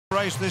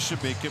race this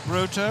should be.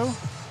 Kipruto,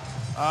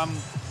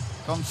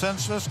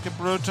 consensus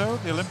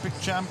Kipruto, the Olympic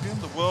champion,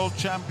 the world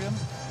champion,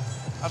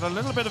 had a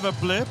little bit of a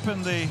blip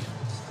in the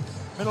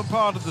middle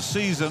part of the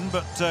season,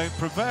 but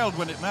prevailed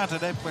when it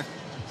mattered.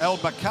 El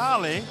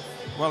Bakali,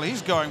 well,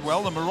 he's going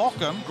well, the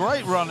Moroccan.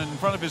 Great run in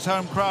front of his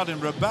home crowd in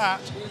Rabat.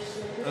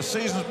 A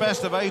season's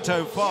best of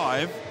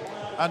 8:05.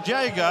 And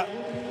Jaeger,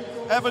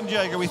 Evan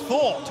Jaeger, we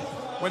thought,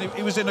 when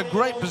he was in a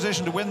great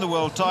position to win the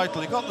world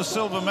title. He got the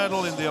silver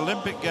medal in the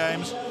Olympic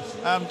Games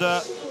and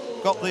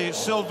got the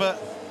silver.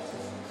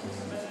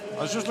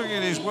 I was just looking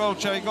at his world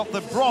championship. He got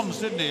the bronze,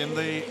 didn't he, in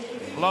the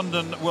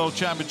London World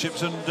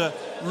Championships, and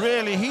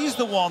really he's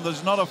the one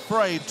that's not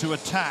afraid to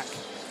attack.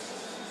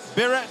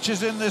 Birech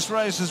is in this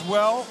race as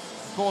well.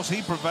 Of course,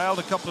 he prevailed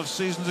a couple of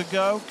seasons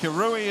ago.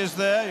 Kirui is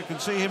there. You can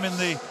see him in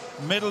the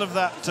middle of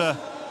that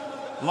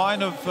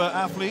line of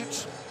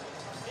athletes.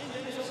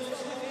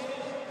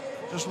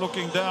 Just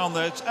looking down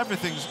there, it's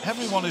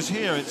everyone is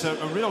here. It's a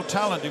real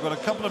talent. You've got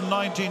a couple of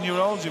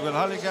 19-year-olds. You've got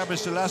Haile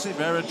Gebrselassie of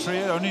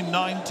Eritrea, only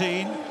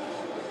 19.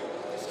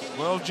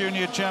 World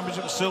Junior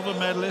Championship silver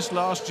medalist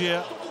last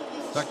year.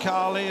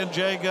 Bakali and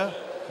Jaeger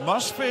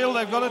must feel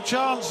they've got a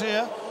chance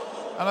here.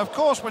 And of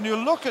course, when you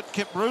look at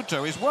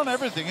Kipruto, he's won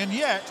everything, and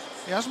yet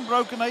he hasn't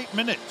broken 8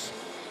 minutes.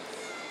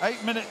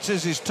 8 minutes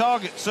is his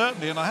target,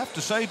 certainly, and I have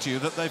to say to you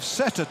that they've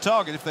set a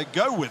target, if they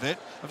go with it,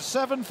 of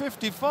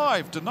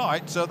 7:55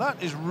 tonight, so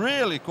that is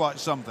really quite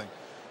something.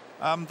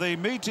 The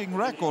meeting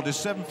record is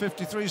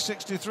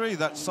 7:53.63.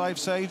 That's Saif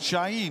Said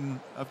Shaheen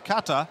of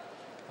Qatar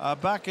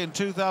back in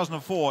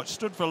 2004. It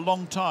stood for a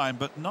long time,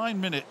 but 9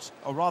 minutes,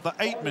 or rather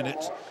 8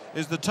 minutes,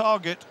 is the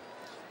target.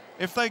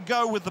 If they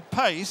go with the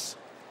pace,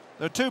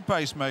 there are two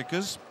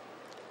pacemakers,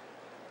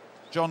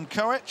 John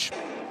Koech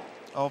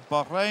of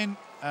Bahrain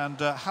and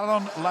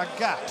Haron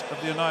Lagat of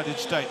the United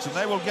States, and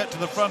they will get to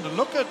the front. And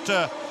look at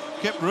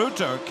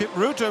Kipruto.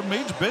 Kipruto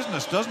means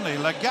business, doesn't he?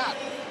 Lagat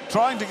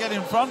trying to get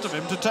in front of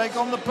him to take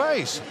on the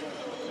pace.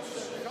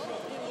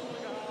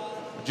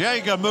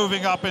 Jaeger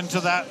moving up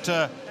into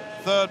that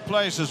third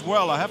place as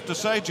well. I have to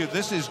say to you,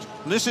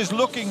 this is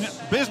looking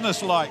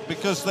businesslike,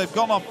 because they've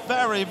gone off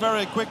very,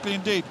 very quickly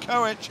indeed.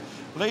 Koech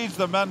leads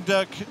them, and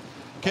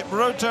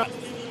Kipruto,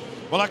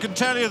 well, I can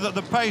tell you that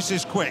the pace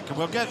is quick.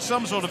 We'll get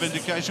some sort of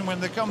indication when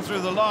they come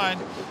through the line.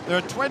 There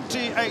are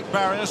 28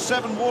 barriers,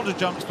 7 water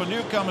jumps for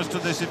newcomers to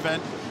this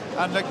event,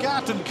 and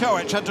Lagat and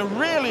Koech had to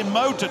really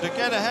motor to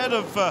get ahead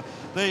of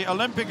the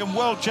Olympic and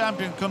world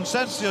champion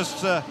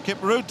Consensus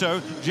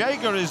Kipruto.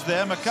 Jaeger is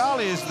there,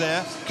 Makali is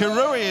there,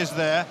 Kirui is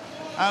there,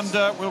 and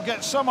we'll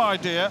get some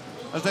idea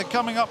as they're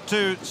coming up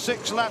to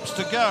 6 laps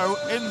to go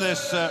in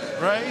this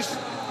race.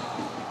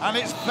 And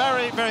it's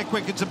very, very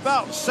quick. It's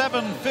about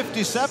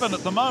 7:57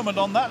 at the moment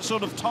on that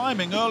sort of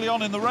timing early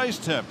on in the race,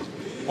 Tim.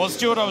 Well,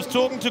 Stuart, I was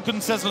talking to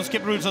Consensus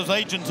Kipruto's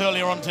agent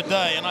earlier on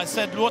today, and I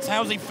said,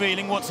 how's he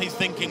feeling? What's he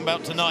thinking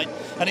about tonight?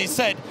 And he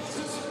said,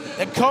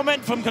 a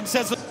comment from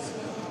Consensus.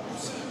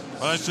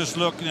 Well, let's just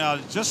look now.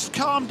 Just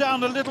calm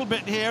down a little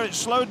bit here. It's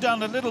slowed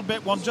down a little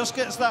bit. One just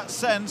gets that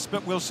sense,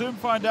 but we'll soon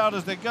find out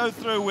as they go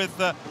through with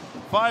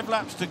 5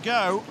 laps to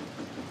go.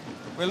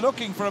 We're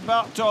looking for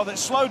about,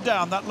 it's slowed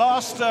down. That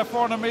last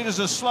 400 metres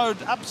has slowed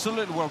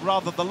absolutely, well,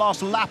 rather the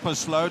last lap has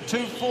slowed,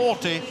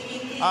 2:40,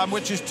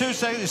 which is 2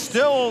 seconds. It's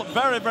still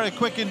very, very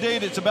quick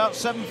indeed. It's about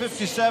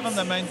 7:57.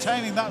 They're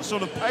maintaining that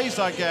sort of pace,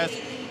 I guess.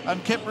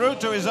 And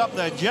Kipruto is up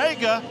there.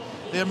 Jaeger,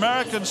 the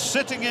American,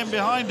 sitting in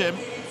behind him.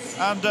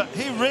 And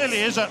he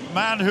really is a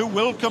man who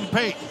will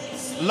compete.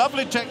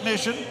 Lovely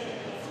technician.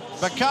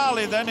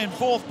 Bakali then in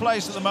 4th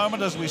place at the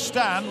moment as we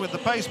stand, with the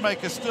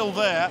pacemaker still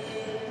there.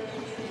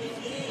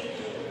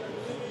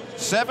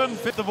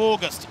 5th of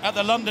August at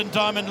the London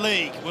Diamond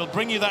League. We'll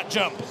bring you that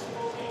jump.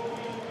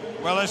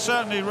 Well, they're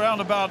certainly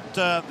round about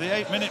the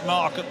 8-minute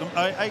mark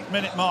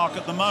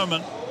at the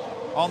moment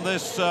on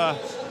this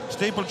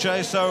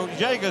steeplechase. So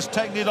Jaeger's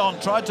taken it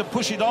on, tried to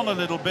push it on a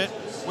little bit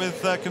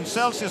with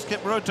Consensus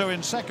Kipruto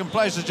in 2nd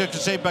place, as you can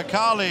see.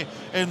 Bakali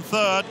in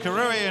 3rd,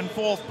 Kirui in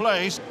 4th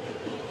place.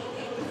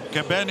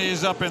 Kabeni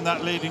is up in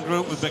that leading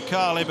group with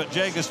Bakali, but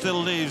Jaeger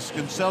still leaves.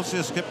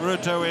 Consensus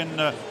Kipruto in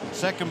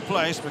 2nd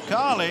place.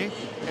 Bakali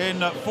in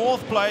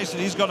 4th place, and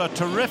he's got a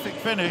terrific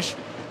finish.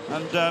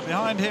 And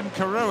behind him,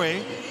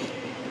 Kirui.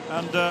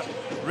 And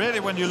really,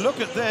 when you look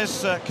at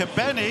this,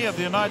 Kabeni of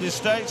the United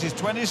States, he's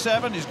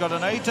 27. He's got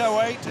an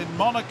 8:08 in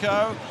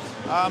Monaco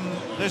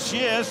this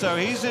year, so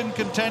he's in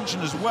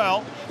contention as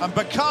well. And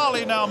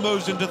Bakali now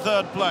moves into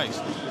 3rd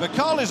place.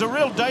 Bakali's a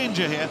real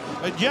danger here.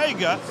 But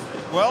Jaeger,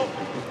 well,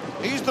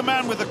 he's the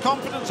man with the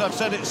confidence. I've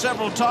said it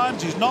several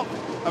times. He's not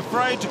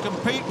afraid to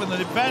compete with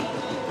an event.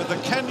 But the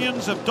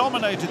Kenyans have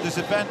dominated this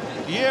event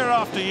year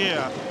after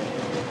year.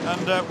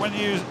 And when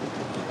you...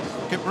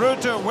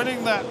 Kipruto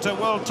winning that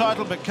world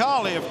title,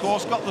 Bakali, of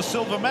course, got the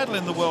silver medal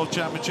in the World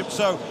Championship.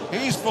 So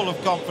he's full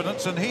of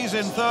confidence, and he's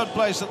in 3rd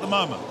place at the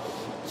moment.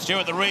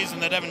 Stuart, the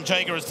reason that Evan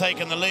Jager has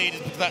taken the lead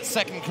is because that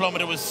second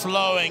kilometre was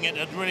slowing. It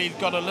had really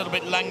got a little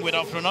bit languid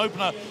after an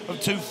opener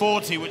of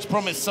 2:40, which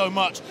promised so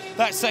much.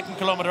 That second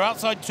kilometre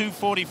outside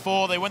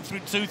 2:44, they went through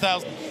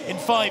 2,000 in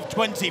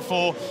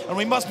 5:24. And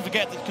we mustn't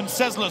forget that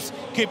Conseslus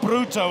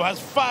Kipruto has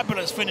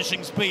fabulous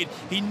finishing speed.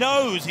 He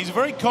knows, he's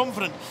very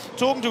confident.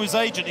 Talking to his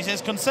agent, he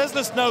says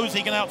Conseslus knows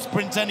he can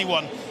outsprint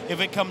anyone if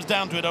it comes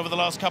down to it over the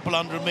last couple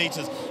hundred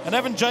metres. And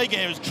Evan Jager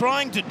here is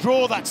trying to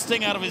draw that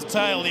sting out of his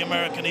tail, the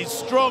American. He's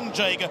strong,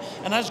 Jager,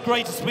 and has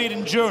greater speed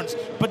endurance,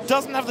 but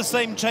doesn't have the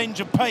same change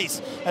of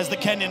pace as the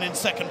Kenyan in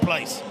second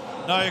place.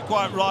 No, you're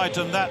quite right,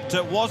 and that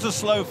was a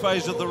slow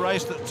phase of the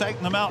race that's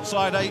taken them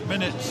outside 8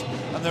 minutes,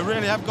 and they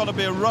really have got to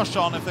be a rush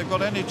on if they've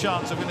got any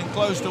chance of getting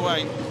close to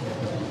 8.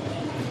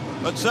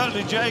 But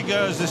certainly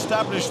Jager has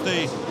established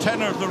the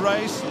tenor of the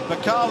race.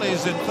 Bakali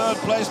is in third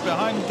place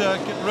behind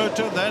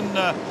Kipruto. Then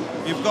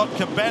you've got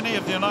Kebeni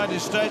of the United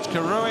States,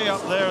 Karui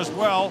up there as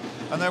well,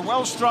 and they're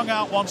well strung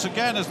out once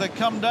again as they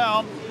come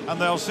down. And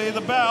they'll see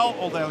the bell,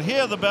 or they'll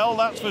hear the bell,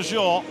 that's for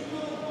sure.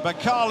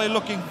 Bakali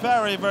looking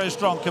very, very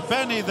strong.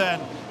 Kebeni then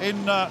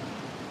in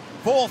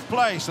fourth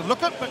place. And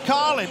look at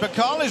Bakali.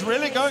 Bakali's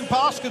really going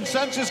past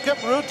Consensus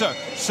Kipruto.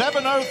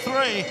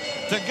 7:03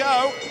 to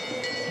go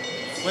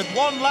with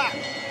one lap,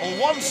 or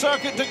one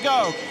circuit to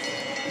go.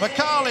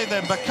 Bakali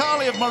then,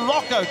 Bakali of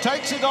Morocco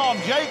takes it on.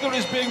 Jager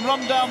is being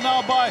run down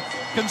now by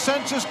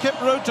Consensus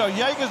Kipruto.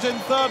 Jager's in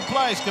third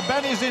place.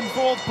 Kebeni's in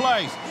fourth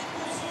place.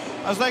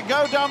 As they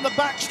go down the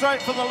back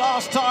straight for the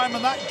last time,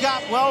 and that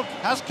gap, well,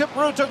 has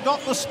Kipruto got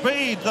the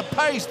speed, the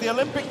pace, the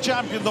Olympic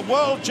champion, the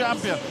world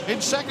champion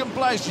in second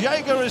place.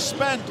 Jager is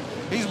spent.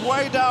 He's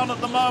way down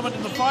at the moment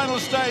in the final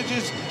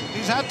stages.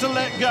 He's had to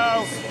let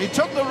go. He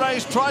took the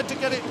race, tried to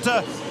get it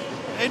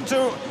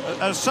into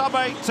a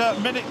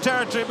sub-8 minute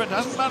territory, but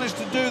hasn't managed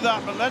to do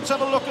that. But let's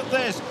have a look at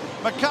this.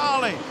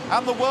 Bakali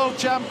and the world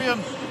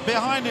champion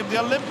behind him, the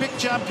Olympic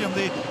champion,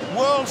 the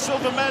world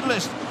silver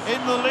medalist,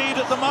 in the lead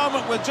at the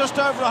moment with just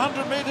over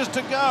 100 metres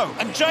to go.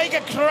 And Jager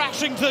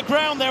crashing to the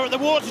ground there at the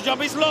water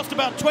jump. He's lost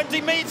about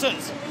 20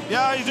 metres.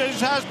 Yeah, he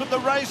has, but the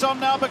race on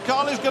now.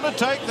 Bakali's going to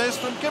take this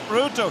from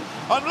Kipruto.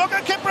 And look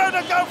at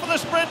Kipruto go for the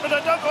sprint, but I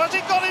don't know, has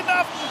he got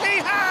enough?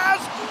 He has!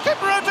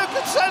 Kipruto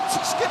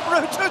Consensus.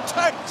 Kipruto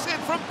takes it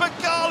from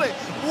Bakali.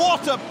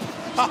 What a...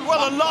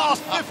 Well, the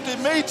last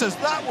 50 metres,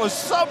 that was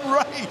some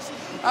race.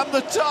 And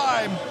the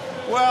time,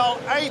 well,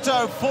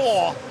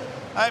 8:04.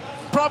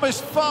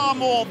 Promised far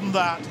more than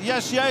that.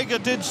 Yes, Jager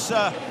did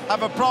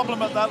have a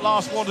problem at that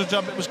last water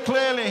jump. It was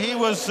clearly he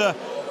was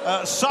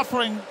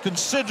suffering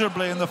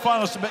considerably in the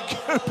final. But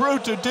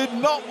Kipruto did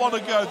not want to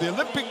go. The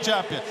Olympic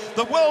champion,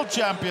 the world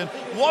champion,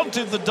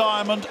 wanted the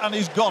diamond, and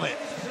he's got it.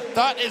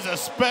 That is a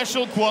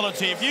special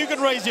quality. If you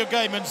can raise your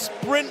game and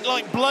sprint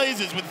like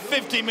blazes with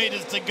 50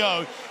 metres to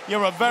go,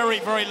 you're a very,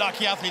 very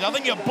lucky athlete. I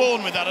think you're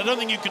born with that. I don't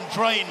think you can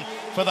train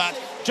for that.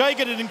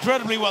 Jager did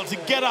incredibly well to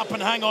get up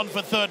and hang on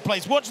for third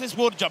place. Watch this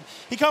water jump.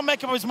 He can't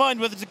make up his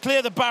mind whether to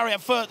clear the barrier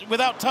first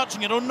without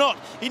touching it or not.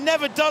 He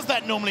never does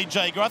that normally,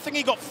 Jager. I think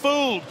he got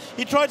fooled.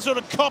 He tried to sort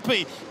of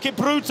copy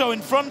Kipruto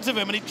in front of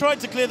him, and he tried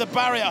to clear the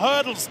barrier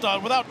hurdle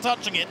style without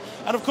touching it,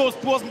 and of course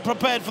wasn't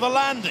prepared for the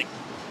landing.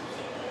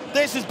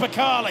 This is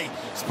Bakali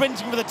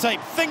sprinting for the tape.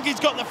 Think he's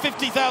got the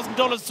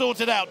 $50,000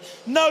 sorted out.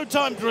 No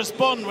time to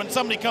respond when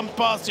somebody comes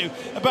past you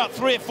about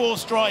 3 or 4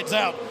 strides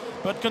out.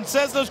 But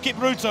Conseslus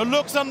Kipruto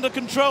looks under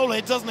control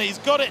here, doesn't he? He's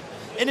got it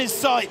in his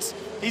sights.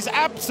 He's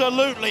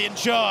absolutely in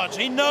charge.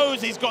 He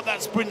knows he's got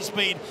that sprint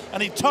speed,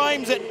 and he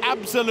times it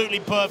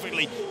absolutely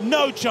perfectly.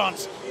 No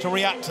chance to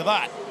react to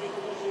that.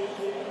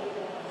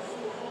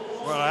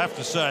 Well, I have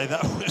to say,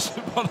 that was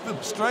one of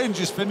the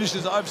strangest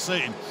finishes I've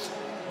seen.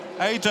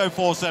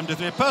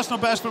 8:04.73, a personal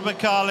best for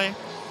Bakali,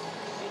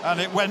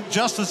 and it went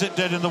just as it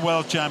did in the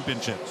World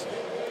Championships.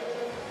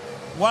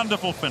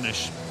 Wonderful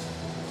finish.